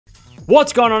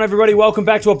What's going on, everybody? Welcome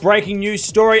back to a breaking news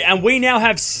story, and we now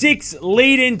have 6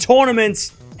 lead-in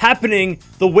tournaments happening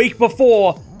the week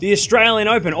before the Australian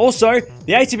Open. Also,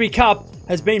 the ATP Cup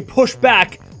has been pushed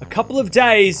back a couple of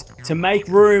days to make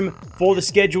room for the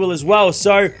schedule as well.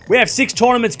 So we have 6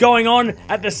 tournaments going on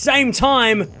at the same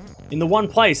time in the one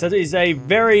place. That is a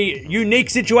very unique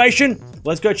situation.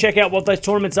 Let's go check out what those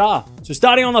tournaments are. So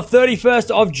starting on the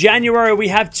 31st of January, we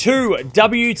have 2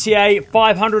 WTA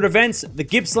 500 events, the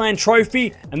Gippsland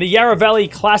Trophy and the Yarra Valley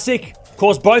Classic. Of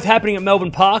course, both happening at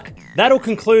Melbourne Park. That'll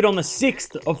conclude on the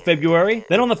 6th of February.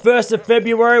 Then on the 1st of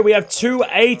February, we have 2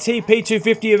 ATP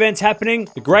 250 events happening.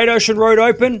 The Great Ocean Road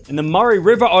Open and the Murray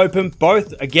River Open,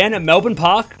 both again at Melbourne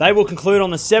Park. They will conclude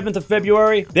on the 7th of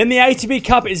February. Then the ATP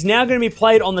Cup is now going to be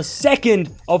played on the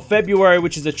 2nd of February,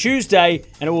 which is a Tuesday,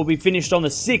 and it will be finished on the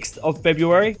 6th of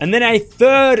February. And then a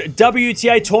 3rd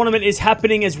WTA tournament is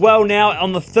happening as well now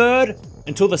on the 3rd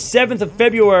until the 7th of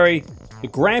February, the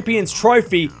Grampians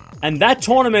Trophy. And that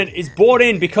tournament is brought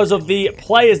in because of the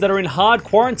players that are in hard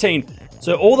quarantine.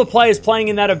 So all the players playing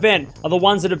in that event are the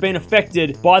ones that have been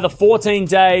affected by the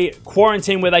 14-day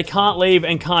quarantine where they can't leave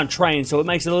and can't train. So it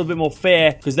makes it a little bit more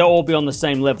fair because they'll all be on the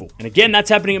same level. And again, that's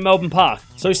happening at Melbourne Park.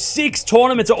 So 6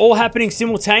 tournaments are all happening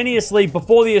simultaneously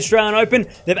before the Australian Open.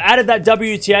 They've added that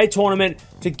WTA tournament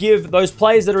to give those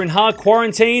players that are in hard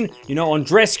quarantine, you know,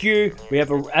 Andreescu, we have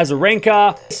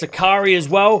Azarenka, Sakari as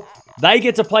well. They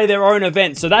get to play their own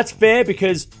event. So that's fair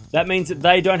because that means that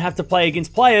they don't have to play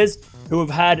against players who have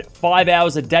had 5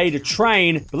 hours a day to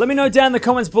train. But let me know down in the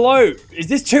comments below, is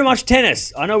this too much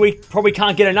tennis? I know we probably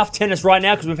can't get enough tennis right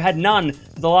now because we've had none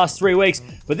for the last 3 weeks.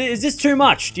 But is this too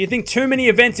much? Do you think too many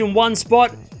events in one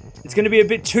spot? It's going to be a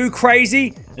bit too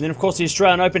crazy. And then, of course, the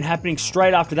Australian Open happening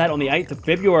straight after that on the 8th of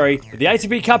February. But the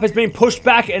ATP Cup has been pushed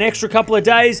back an extra couple of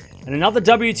days. And another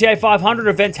WTA 500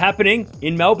 event happening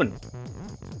in Melbourne.